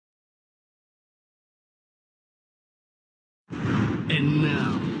And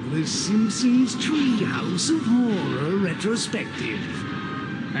now, the Simpsons Treehouse of Horror retrospective.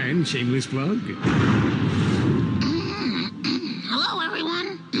 And shameless plug. Hello,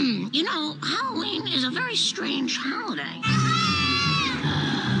 everyone. You know, Halloween is a very strange holiday.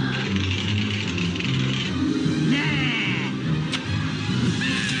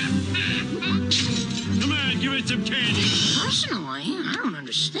 Come on, give it some candy. Personally, I don't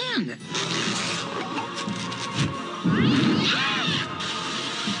understand it.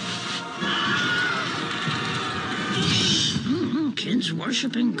 Kids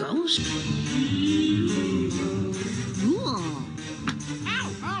worshiping ghosts? Cool.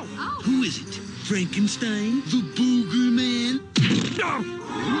 Who is it? Frankenstein? The Booger Man?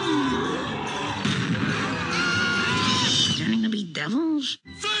 Pretending to be devils?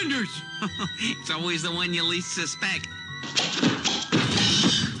 Flanders! It's always the one you least suspect.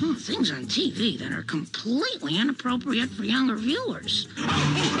 Things on TV that are completely inappropriate for younger viewers.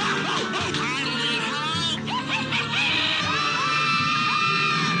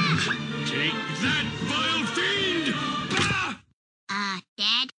 Take that, vile fiend!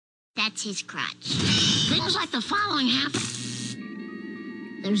 Dad, that's his crotch. Things like the following happen.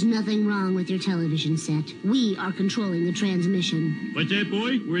 There's nothing wrong with your television set. We are controlling the transmission. What's that,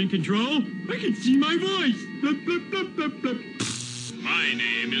 boy? We're in control? I can see my voice. Blup, blup, blup, blup, blup. My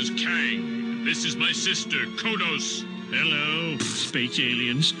name is Kang. This is my sister, Kodos. Hello, space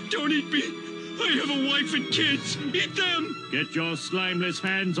aliens. Don't eat me. I have a wife and kids. Eat them. Get your slimeless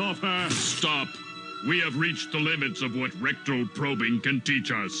hands off her. Stop. We have reached the limits of what rectal probing can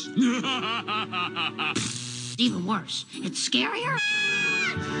teach us. Even worse, it's scarier.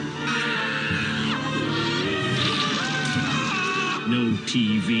 No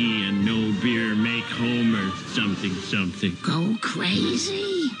TV and no beer make Homer something something. Go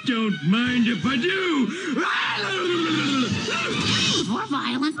crazy. Don't mind if I do. More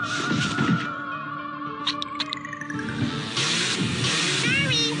violent.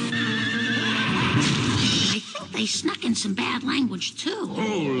 I think they snuck in some bad language, too.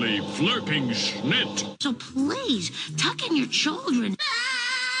 Holy flirting schnit. So please, tuck in your children.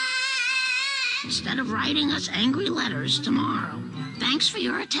 Instead of writing us angry letters tomorrow. Thanks for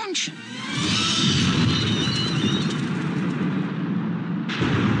your attention.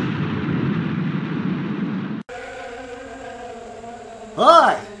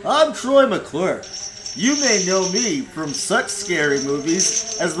 Hi, I'm Troy McClure. You may know me from such scary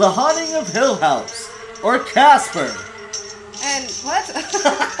movies as The Haunting of Hill House or Casper. And what?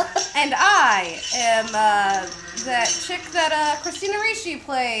 And I am that chick that Christina Ricci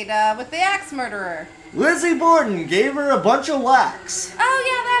played with the axe murderer. Lizzie Borden gave her a bunch of whacks. Oh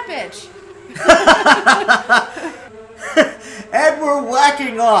yeah, that bitch. And we're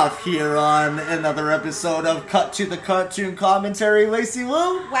whacking off here on another episode of Cut to the Cartoon Commentary, Lacey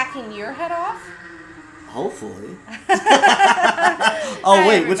Lou. Whacking your head off? Hopefully. Hi,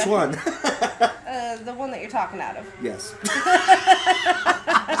 wait, everybody. which one? The one that you're talking out of. Yes.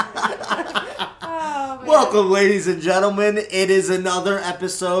 Oh, man. Welcome, ladies and gentlemen. It is another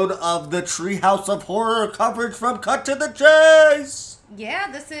episode of the Treehouse of Horror coverage from Cut to the Chase.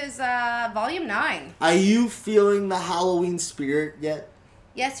 Yeah, this is volume 9. Are you feeling the Halloween spirit yet?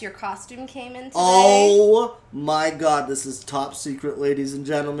 Yes, your costume came in today. Oh my god, this is top secret, ladies and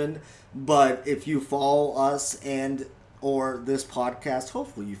gentlemen. But if you follow us or this podcast,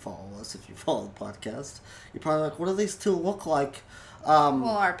 hopefully you follow us if you follow the podcast, you're probably like, what do these two look like? Well,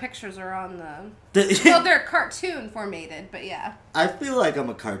 our pictures are on well, they're cartoon formatted, but yeah. I feel like I'm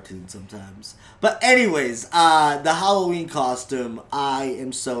a cartoon sometimes. But anyways, the Halloween costume, I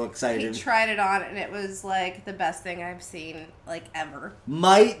am so excited. He tried it on, and it was, like, the best thing I've seen, like, ever.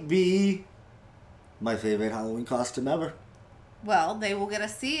 Might be my favorite Halloween costume ever. Well, they will get to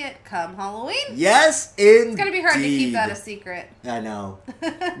see it come Halloween. Yes, indeed. It's going to be hard to keep that a secret. I know.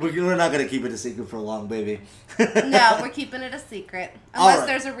 We're not going to keep it a secret for long, baby. No, we're keeping it a secret. Unless right.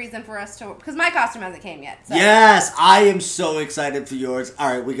 there's a reason for us to... Because my costume hasn't came yet. So. Yes, I am so excited for yours. All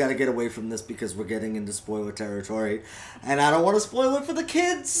right, we got to get away from this because we're getting into spoiler territory. And I don't want to spoil it for the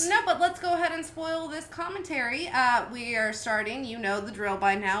kids. No, but let's go ahead and spoil this commentary. We are starting, you know the drill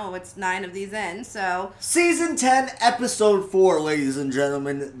by now. It's 9 of these in, so... Season 10, Episode 4, ladies and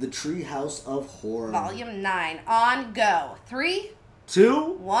gentlemen. The Treehouse of Horror. Volume 9. On go. 3,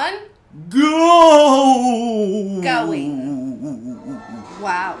 2, 1... Go! Going.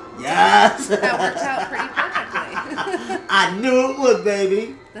 Wow. Yes! That worked out pretty perfectly. I knew it would,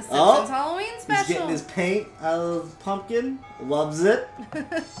 baby. The Simpsons Halloween special. He's getting his paint out of pumpkin. Loves it.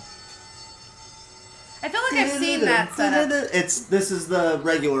 I feel like I've seen that setup. This is the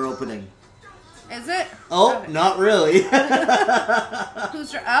regular opening. Is it? Oh, Okay. not really.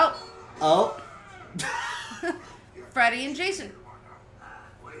 Who's... Oh. Oh. Freddy and Jason.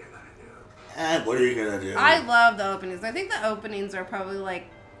 And what are you gonna do? I love the openings. I think the openings are probably, like,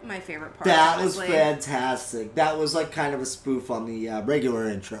 my favorite part. That honestly. was fantastic. That was like kind of a spoof on the regular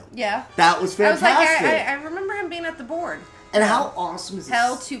intro. Yeah. That was fantastic. I was like, I remember him being at the board. And how awesome is this?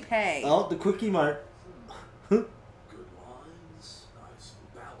 Hell to pay. Oh, the Quickie Mart. Good lines, nice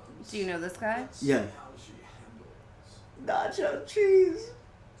balance. Do you know this guy? Yeah. Nacho cheese.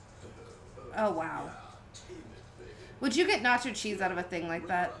 Oh, wow. Would you get nacho cheese out of a thing like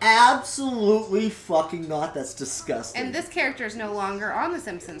that? Absolutely fucking not. That's disgusting. And this character is no longer on The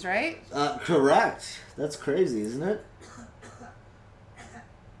Simpsons, right? Correct. That's crazy, isn't it?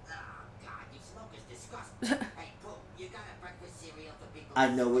 I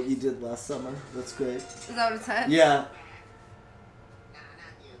know what you did last summer. That's great. Is that what it said? Yeah.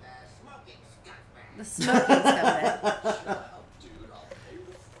 The smoking scumbag.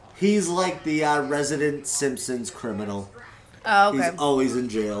 He's like the resident Simpsons criminal. Oh, okay. He's always in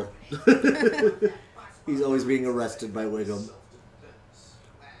jail. He's always being arrested by Wiggum.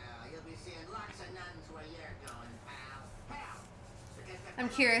 I'm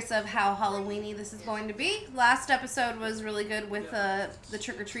curious of how Halloweeny this is going to be. Last episode was really good with the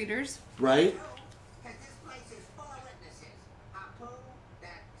trick-or-treaters. Right?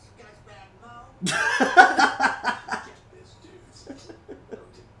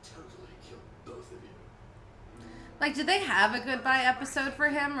 Like, did they have a goodbye episode for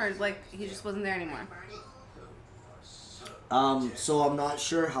him, or like he just wasn't there anymore? So I'm not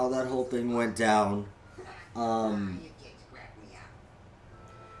sure how that whole thing went down. I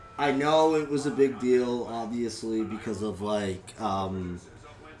know it was a big deal, obviously, because of like, kind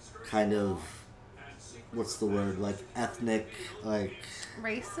of, what's the word? Like ethnic, like.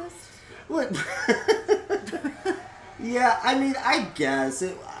 Racist? What? Yeah, I mean, I guess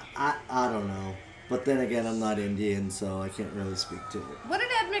it. I don't know. But then again, I'm not Indian, so I can't really speak to it. What did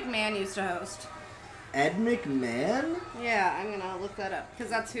Ed McMahon used to host? Ed McMahon? Yeah, I'm gonna look that up because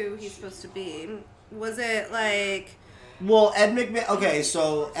that's who he's supposed to be. Was it like? Well, Ed McMahon. Okay,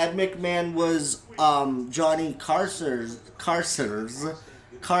 so Ed McMahon was Johnny Carson's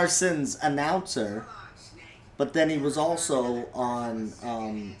announcer, but then he was also on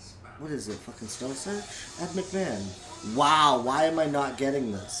what is it? Fucking Star Search? Ed McMahon. Wow, why am I not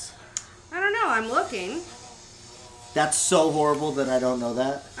getting this? I don't know. I'm looking. That's so horrible that I don't know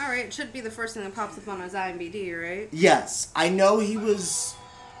that. All right, it should be the first thing that pops up on his IMDb, right? Yes, I know he was.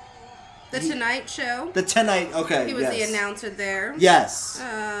 The Tonight Show. The Tonight, okay. He was yes. the announcer there. Yes.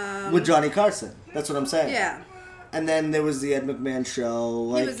 With Um, Johnny Carson. That's what I'm saying. yeah. And then there was the Ed McMahon show.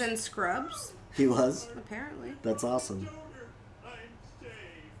 Like, He was in Scrubs, He was? apparently. That's awesome.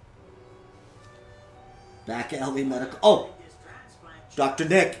 Back Alley Medical. Oh! Dr.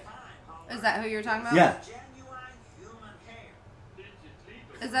 Nick. Is that who you're talking about? Yeah.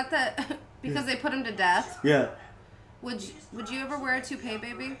 Is that the because they put him to death? Yeah. Would you ever wear a toupee,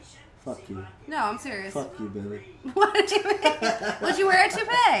 baby? Fuck you. No, I'm serious. Fuck you, baby. What did you mean? Would you wear a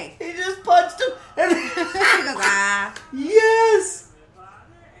toupee? He just punched him. And He goes, ah. yes!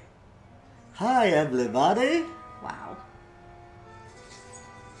 Hi, everybody. Wow.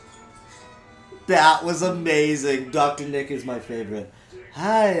 That was amazing. Dr. Nick is my favorite.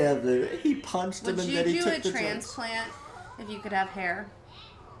 Hi, everybody. He punched him Would and you then he do took a the drugs. transplant if you could have hair?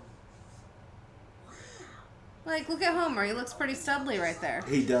 Like, look at Homer. He looks pretty studly right there.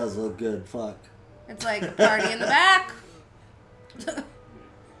 He does look good. Fuck. It's like, party in the back.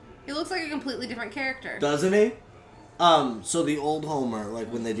 He looks like a completely different character. Doesn't he? So the old Homer,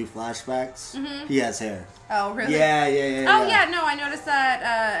 like when they do flashbacks, he has hair. Oh, really? Yeah. Oh, yeah, no, I noticed that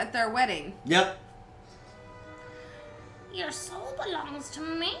at their wedding. Yep. Your soul belongs to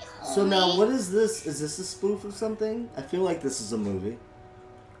me, homie. So now, what is this? Is this a spoof of something? I feel like this is a movie.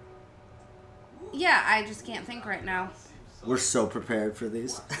 Yeah, I just can't think right now. We're so prepared for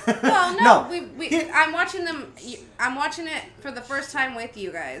these. Well, No. I'm watching them. I'm watching it for the first time with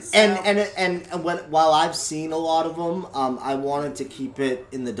you guys. So. And while I've seen a lot of them, I wanted to keep it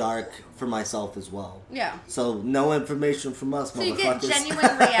in the dark for myself as well. Yeah. So no information from us, So motherfuckers. you get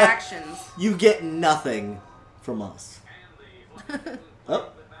genuine reactions. You get nothing from us. Oh,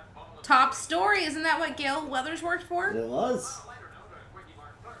 Top story, isn't that what Gail Weathers worked for? it was.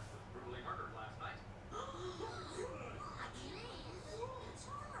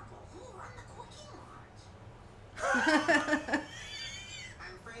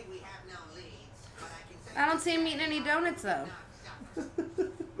 I don't see him eating any donuts though.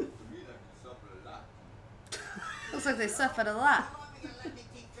 Looks like they suffered a lot.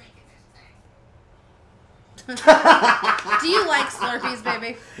 Do you like Slurpees,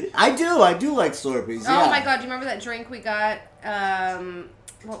 baby? I do like Slurpees, yeah. Oh my god, do you remember that drink we got?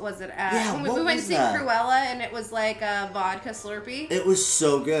 What was it at? Yeah, when what we went to was see that? Cruella, and it was like a vodka Slurpee. It was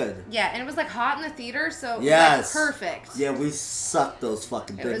so good. Yeah, and it was like hot in the theater, so it Yes. was like perfect. Yeah, we sucked those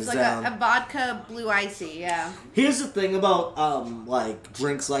fucking It things was like down. a vodka blue icy, yeah. Here's the thing about like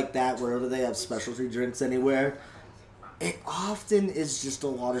drinks like that, wherever they have specialty drinks anywhere, it often is just a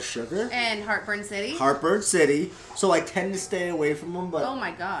lot of sugar. And Heartburn City. Heartburn City, so I tend to stay away from them. But Oh my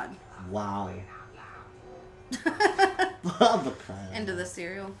god. wow, I'm a crying. Into the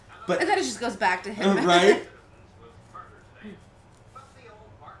cereal. But And then it just goes back to him. right?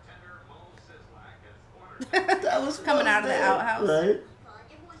 That was Coming out of the outhouse. right?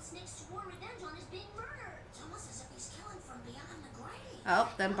 Everyone's next to war revenge on is being murdered. It's almost as if he's killing from beyond the grave.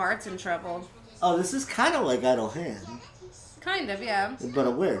 Oh, then Bart's in trouble. Oh, this is kind of like Idle Hand, Kind of, yeah. but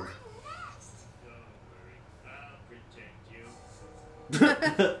a wig.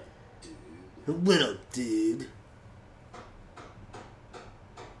 Little dude.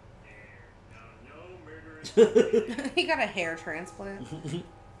 He got a hair transplant.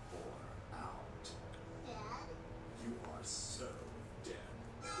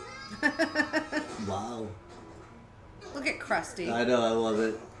 Wow. Look at Krusty. I know, I love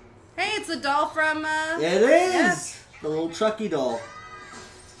it. Hey, it's the doll from, It is! Yeah. The little Chucky doll.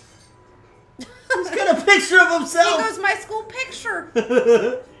 He's got a picture of He himself! goes, my school picture.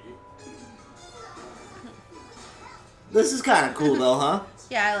 This is kind of cool though, huh?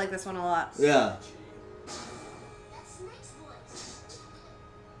 Yeah, I like this one a lot. Yeah.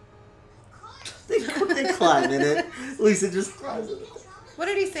 They climb in it. Lisa just climbs in it. What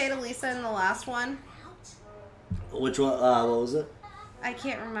did he say to Lisa in the last one? Which one? What was it? I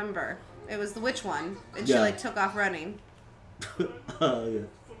can't remember. It was the witch one. And she Yeah. like took off running. Oh, yeah.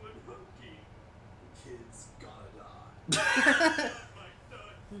 Kids gotta die.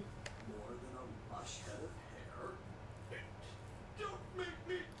 More than a lush head of hair. Don't make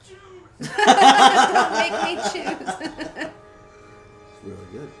me choose. Don't make me choose. Really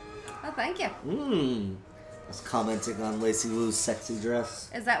good. Oh, thank you. Mmm. I was commenting on Lacey Lou's sexy dress.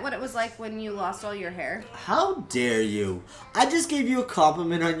 Is that what it was like when you lost all your hair? How dare you? I just gave you a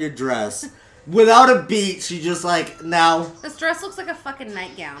compliment on your dress. Without a beat, she just like, now. This dress looks like a fucking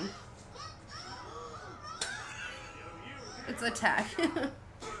nightgown. It's a tag.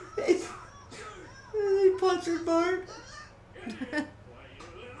 He punched her Bart.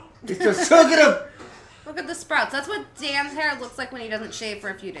 He's just choking him. Look at the sprouts. That's what Dan's hair looks like when he doesn't shave for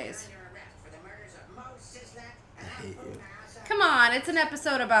a few days. I hate you. Come on, it's an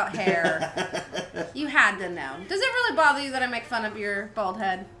episode about hair. You had to know. Does it really bother you that I make fun of your bald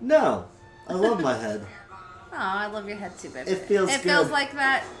head? No. I love my head. Oh, I love your head too, baby. It feels It feels good. like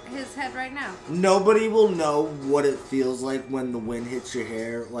that, his head right now. Nobody will know what it feels like when the wind hits your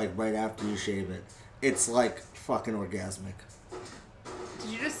hair, like right after you shave it. It's like fucking orgasmic. Did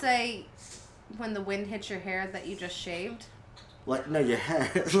you just say when the wind hits your hair that you just shaved? Like, no, your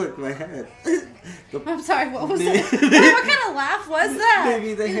head. Look, my head. I'm sorry, what was Maybe- that? What kind of laugh was that?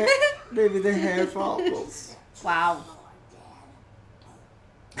 Maybe the hair follicles. Wow.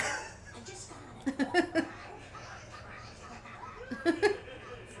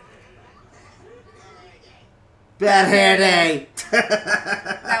 Bad hair day.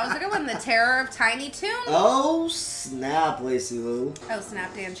 That was a good one. The Terror of Tiny Toon. Oh, snap, Lacey Lou. Oh,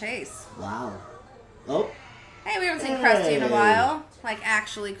 Snap Dan Chase. Wow. Oh, Hey, we haven't seen Krusty in a Hey. while. Like,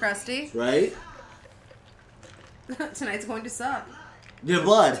 actually Krusty. right? Tonight's going to suck. Your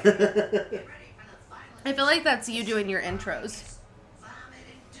blood. I feel like that's you doing your intros.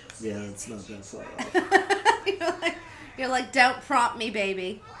 Yeah, it's not that far off. you're like, don't prompt me,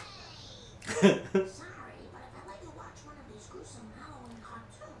 baby. Sorry, but if I'd like to watch one of these gruesome Halloween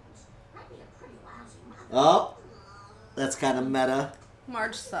cartoons, I'd be a pretty lousy mother. Oh, that's kind of meta.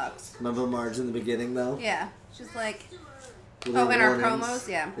 Marge sucks. Remember Marge in the beginning, though? Yeah. She's like, With oh, her in our warnings? promos?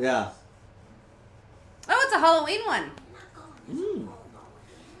 Yeah. Yeah. Oh, it's a Halloween one. Mm.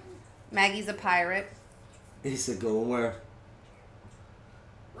 Maggie's a pirate. He said, going where?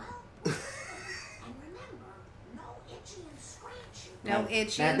 Well, and remember, no itchy and scratchy. No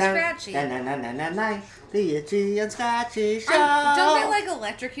itchy and scratchy. The itchy and scratchy show. Don't they like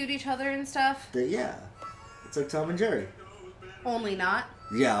electrocute each other and stuff? Yeah. It's like Tom and Jerry. Only not.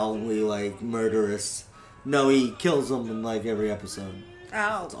 Yeah, only like murderous. No, he kills them in like every episode. It's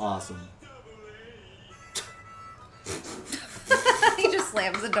Oh. awesome. He just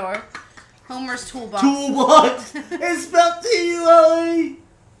slams the door. Homer's toolbox. Toolbox! It's spelled T-U-L-E!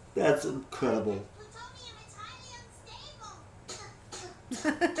 That's incredible. Plutonium is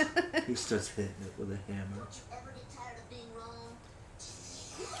highly unstable. He starts hitting it with a hammer. Ever get tired of being wrong?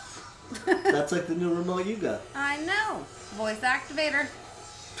 That's like the new remote you got. I know. Voice activator.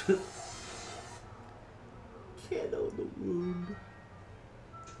 Candle in the wound.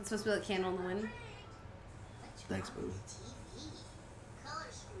 It's supposed to be like Candle in the Wind. Thanks, boo. TV. Color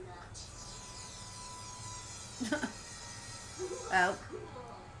screwed up. Oh.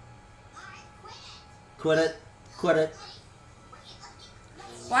 Quit it. Quit it.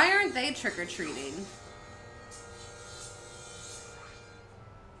 Why aren't they trick-or-treating? These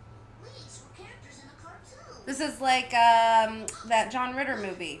were characters in a cartoon. This is like that John Ritter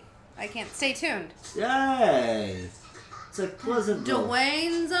movie. I can't. Stay tuned. Yay! It's like Pleasantville.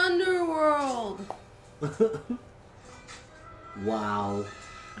 Dwayne's Underworld. Wow.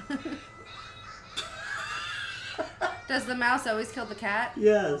 Does the mouse always kill the cat?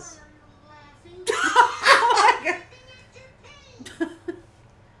 Yes. Oh my god.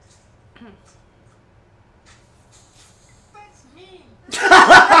 That's me.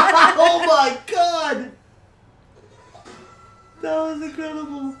 Oh my god! That was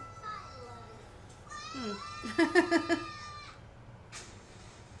incredible.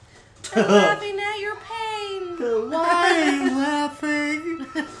 I'm laughing at your pain. Why are you laughing?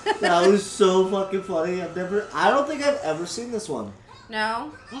 That was so fucking funny. I don't think I've ever seen this one.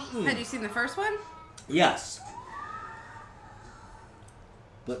 No? Mm-mm. Had you seen the first one? Yes.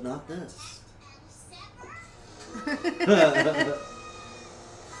 But not this.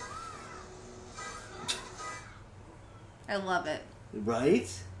 I love it. Right?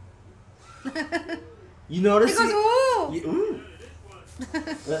 You notice? He goes, ooh! Ooh.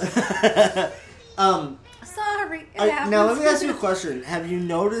 Sorry. Now let me ask you a question. Have you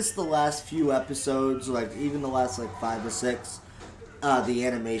noticed the last few episodes, like even the last like 5 or 6, the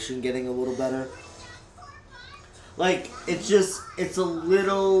animation getting a little better? Like it's a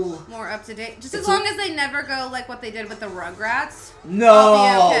little more up to date. Just It's as long as they never go like what they did with the Rugrats. No.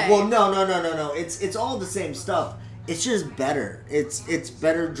 I'll be okay. Well, no. It's all the same stuff. It's just better. It's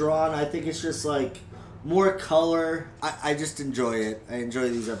better drawn. I think it's just like more color. I just enjoy it. I enjoy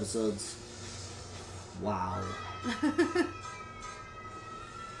these episodes. Wow.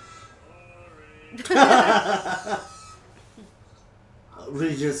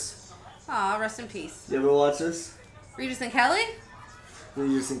 Regis. Aw, rest in peace. You ever watch this? Regis and Kelly?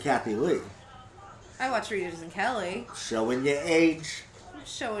 Regis and Kathy Lee. I watch Regis and Kelly. Showing your age.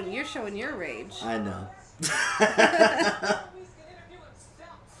 You're showing your age. I know.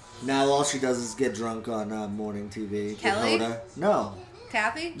 Now all she does is get drunk on morning TV. Kelly? Hoda. No.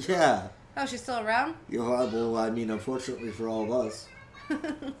 Kathy? Yeah. Oh, she's still around? You're horrible. I mean, unfortunately for all of us.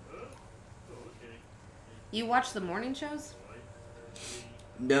 You watch the morning shows?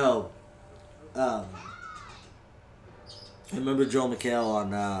 No. I remember Joel McHale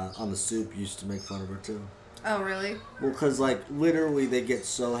on The Soup used to make fun of her too. Oh, really? Well, because like literally they get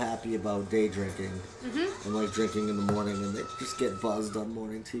so happy about day drinking and like drinking in the morning, and they just get buzzed on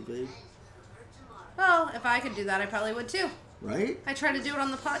morning TV. Well, if I could do that, I probably would too. Right? I try to do it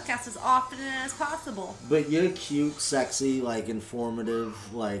on the podcast as often as possible. But you're cute, sexy, like informative,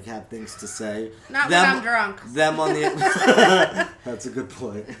 like have things to say. Not when I'm drunk. Them on the. That's a good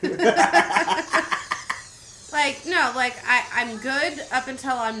point. Like, no, like I'm good up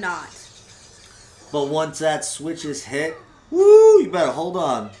until I'm not. But once that switch is hit, woo! You better hold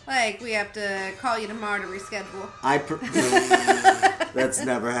on. Like, we have to call you tomorrow to reschedule. That's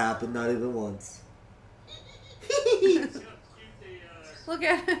never happened, not even once. Look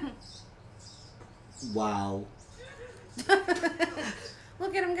at him. Wow.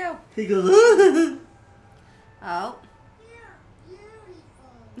 Look at him go. He goes. Oh.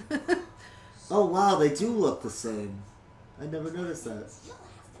 Oh wow, they do look the same. I never noticed that.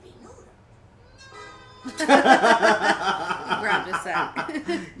 Grabbed a sack.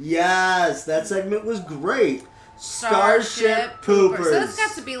 Yes, that segment was great. Starship Poopers. So this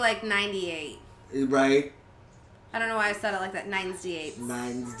got to be like 98. Right? I don't know why I said it like that. 98.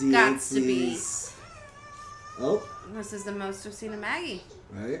 Nines, Gots to be. Oh. This is the most I've seen of Maggie.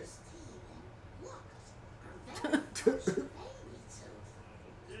 Right?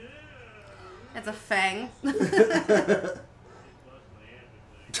 It's a fang.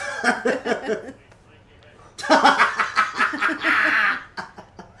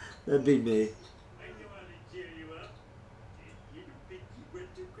 That'd be me.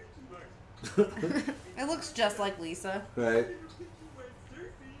 It looks just like Lisa. Right?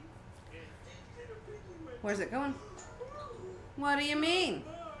 Where's it going? What do you mean?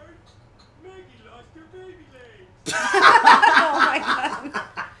 Maggie lost her baby legs. Oh my god.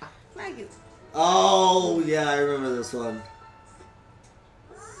 Maggie. Oh, yeah, I remember this one.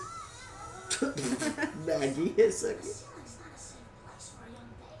 Maggie is a... Ceiling's not a safe place for a young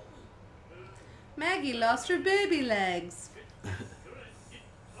baby. Maggie lost her baby legs.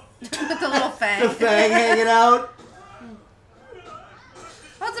 With the little fang. The fang hanging out.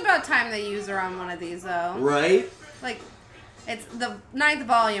 Well, it's about time they use her on one of these, though. Right? Like, it's the 9th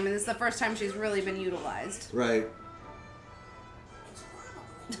volume, and this is the first time she's really been utilized. Right. It's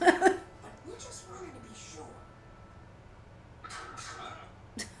probably, but we just wanted to be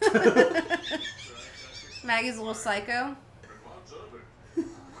sure. Maggie's a little psycho.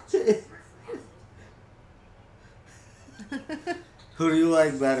 Who do you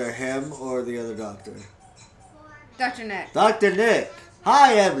like better, him or the other doctor? Dr. Nick. Dr. Nick.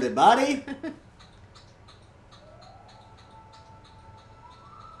 Hi, everybody.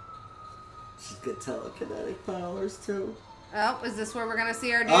 She's got telekinetic powers, too. Oh, is this where we're going to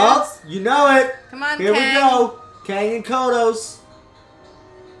see our dudes? Oh, you know it. Come on, Here Kang. we go. Kang and Kodos.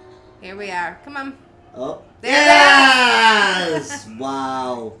 Here we are. Come on. Oh. There Yes!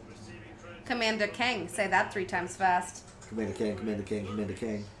 Wow. Commander Kang. Say that 3 times fast. Commander Kang, Commander Kang, Commander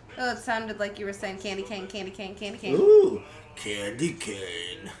Kang. Oh, it sounded like you were saying Candy Cane, Candy Cane, Candy Cane. Ooh. Candy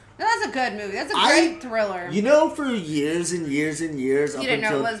Cane. No, that's a good movie. That's a great thriller. You know, for years and years and years, up didn't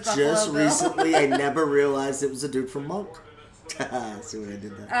know until it was Buffalo just Bill. recently, I never realized it was a dude from Monk. See what I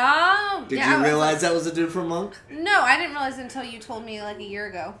did there? Oh, Did yeah, you realize that was a dude from Monk? No, I didn't realize until you told me like a year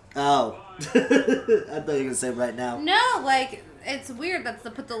ago. Oh. I thought you were going to say right now. No, like, it's weird. That's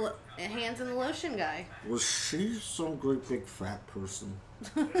the put the hands in the lotion guy. Was she some great big fat person?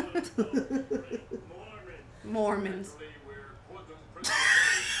 Mormons.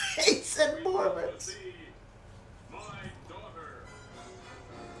 He said Mormons. My daughter.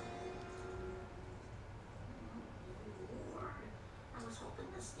 I was hoping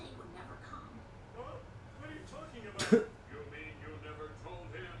this day would never come. What? What are you talking about? You mean you never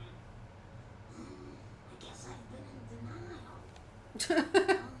told him? I guess I've been in denial.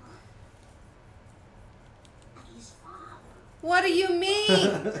 He's father. What do you mean?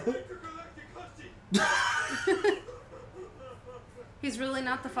 Intergalactic Husky. He's really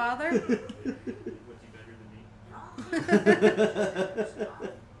not the father? Was he better than me? There I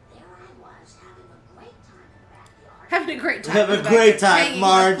was, having a great time in the backyard. Having a great time. Have in a the great backyard, time, hanging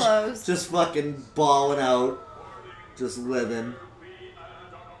Marge. with clothes. Just fucking balling out. Just living.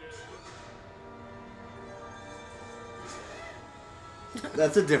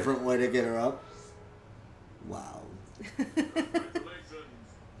 That's a different way to get her up. Wow. Congratulations.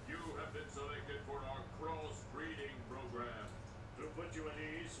 You have been selected for our cross-breeding program. To put you at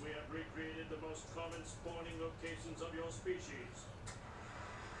ease, we have recreated the most common spawning locations of your species.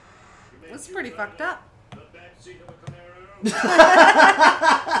 You may That's choose pretty fucked up. The backseat of a Camaro,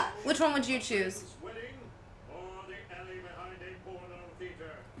 Which one would you choose? wedding, or the alley behind a porno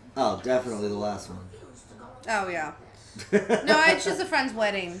theater. Oh, definitely the last one. Oh, yeah. No, I'd choose a friend's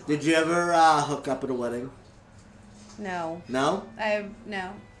wedding. Did you ever hook up at a wedding? No. No?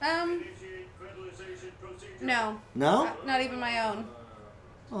 No. Initiate fertilization procedure. No. No? Not even my own.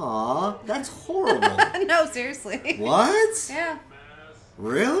 Aw, that's horrible. No, seriously. What? Yeah.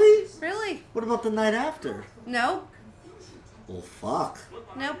 Really? Really? What about the night after? No. Well, fuck.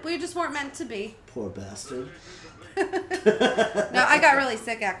 Nope. We just weren't meant to be. Poor bastard. No, I got really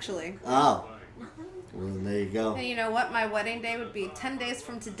sick, actually. Oh. Well, then there you go. And you know what? My wedding day would be 10 days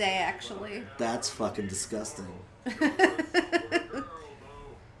from today, actually. That's fucking disgusting.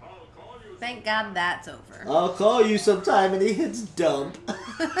 Thank God that's over. I'll call you sometime and he hits dump. Now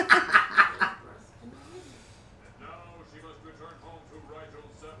she must return home to Rigel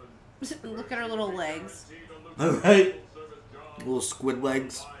 7. Look at her little legs. Alright. Little squid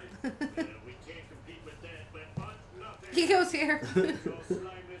legs. We can't compete with that, but nothing. He goes here.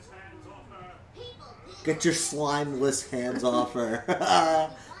 Slimeless hands off her. Get your slimeless hands off her.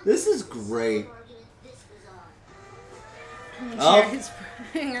 This is great. Oh. Sherry's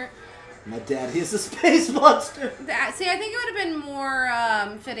finger. My daddy is a space monster. See, I think it would have been more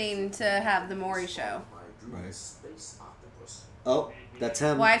fitting to have the Maury show. Right. Oh, that's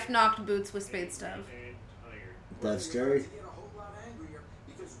him. Wife knocked boots with spade stuff. That's Jerry. Get a whole lot angrier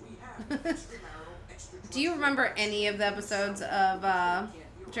because we have extramarital, extra Do you remember any of the episodes of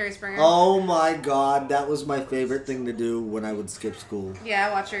Jerry Springer? Oh my god, that was my favorite thing to do when I would skip school. Yeah,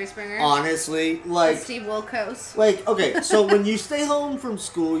 I watched Jerry Springer. Honestly, like... Steve Wilkos. Like, okay, so when you stay home from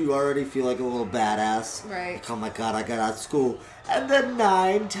school, you already feel like a little badass. Right. Like, oh my god, I got out of school. And then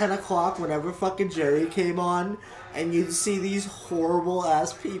 9, 10 o'clock, whenever fucking Jerry came on, and you'd see these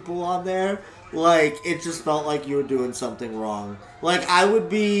horrible-ass people on there, like, it just felt like you were doing something wrong. Like, I would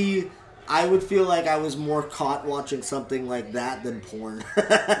be I would feel like I was more caught watching something like that than porn.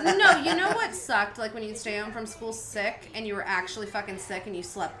 No, you know what sucked? Like when you'd stay home from school sick and you were actually fucking sick and you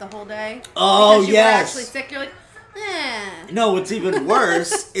slept the whole day. Oh, because you yes. were actually sick. You're like, No, what's even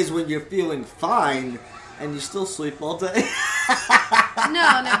worse is when you're feeling fine and you still sleep all day.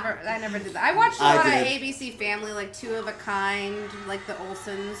 No, never. I never did that. I watched a I lot of did. ABC Family, like Two of a Kind, like the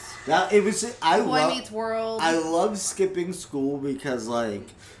Olsons. Boy Meets World. I love skipping school because, like,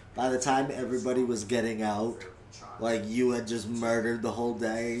 by the time everybody was getting out, like, you had just murdered the whole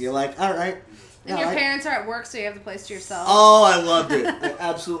day. You're like, all right. And your parents are at work, so you have the place to yourself. Oh, I loved it. I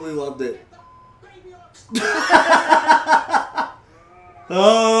absolutely loved it.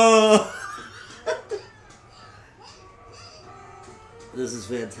 Oh. This is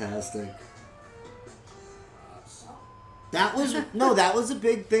fantastic. That was a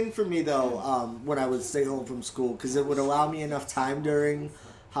big thing for me though. When I would stay home from school, because it would allow me enough time during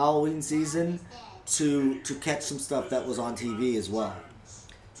Halloween season to catch some stuff that was on TV as well.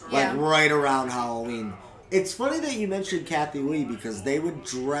 Like right around Halloween. It's funny that you mentioned Kathy Lee because they would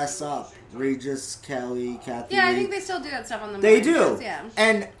dress up. Regis, Kelly, Kathy Yeah, Lee. I think they still do that stuff on the They morning do. shows, yeah.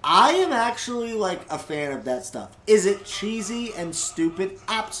 And I am actually, like, a fan of that stuff. Is it cheesy and stupid?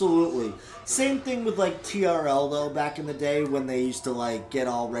 Absolutely. Same thing with, like, TRL, though, back in the day when they used to, like, get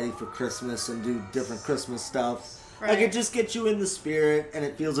all ready for Christmas and do different Christmas stuff. Right. Like, it just gets you in the spirit, and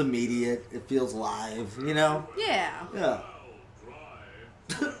it feels immediate. It feels live, you know? Yeah. Yeah.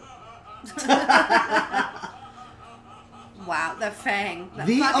 Wow, that fang. That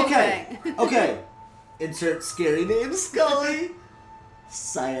Okay. fang. Okay. Insert scary name, Scully.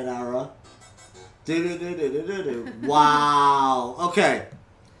 Sayonara. Do. Wow. Okay.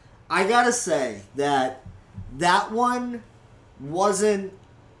 I gotta say that one wasn't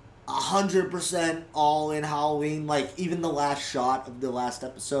 100% all in Halloween. Like, even the last shot of the last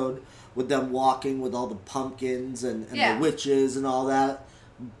episode with them walking with all the pumpkins and the witches and all that.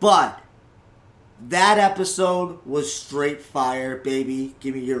 But that episode was straight fire, baby.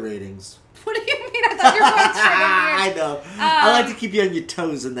 Give me your ratings. What do you mean? I thought you were going straight I in here. know. I like to keep you on your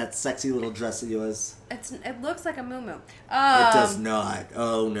toes in that sexy little dress of yours. It looks like a muumuu. It does not.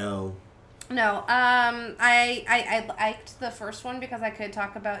 Oh, no. No. I liked the first one because I could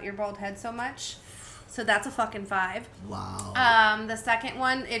talk about your bald head so much. So that's a fucking 5. Wow. The second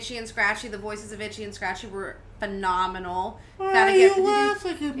one, Itchy and Scratchy, the voices of Itchy and Scratchy were phenomenal. Why are you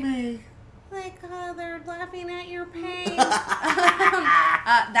laughing at me? Like, they're laughing at your pain. That's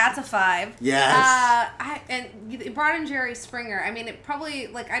a 5. Yes. And it brought in Jerry Springer. I mean, it probably,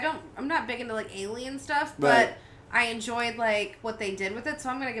 like, I'm not big into, like, alien stuff, Right. but I enjoyed, like, what they did with it, so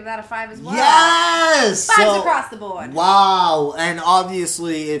I'm going to give that a 5 as well. Yes! 5s across the board. Wow. And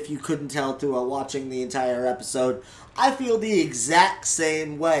obviously, if you couldn't tell through watching the entire episode, I feel the exact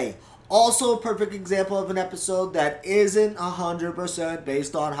same way. Also, a perfect example of an episode that isn't 100%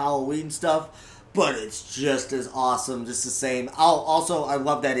 based on Halloween stuff, but it's just as awesome, just the same. Also, I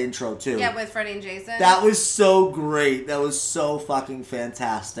love that intro, too. Yeah, with Freddie and Jason. That was so great. That was so fucking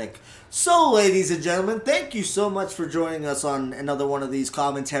fantastic. So, ladies and gentlemen, thank you so much for joining us on another one of these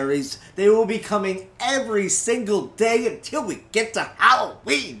commentaries. They will be coming every single day until we get to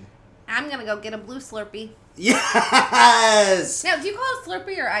Halloween. I'm going to go get a blue Slurpee. Yes! Now, do you call it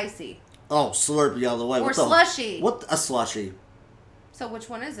Slurpee or Icy? Oh, Slurpee all the way. Or Slushy. What a Slushy. So which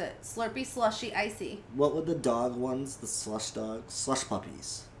one is it? Slurpee, Slushy, Icy? What were the dog ones? The slush dogs? Slush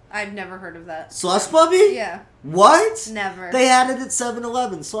puppies. I've never heard of that. Slush puppy? Yeah. What? Never. They had it at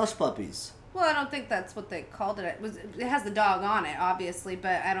 7-Eleven, slush puppies. Well, I don't think that's what they called it. It has the dog on it, obviously,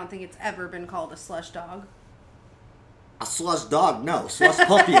 but I don't think it's ever been called a slush dog. A slush dog? No, slush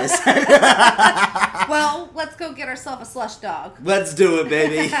puppy, I said. Well, let's go get ourselves a slush dog. Let's do it,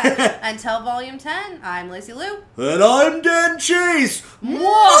 baby. Until Volume 10, I'm Lacey Lou. And I'm Dan Chase.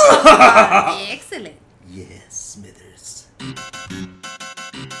 Excellent.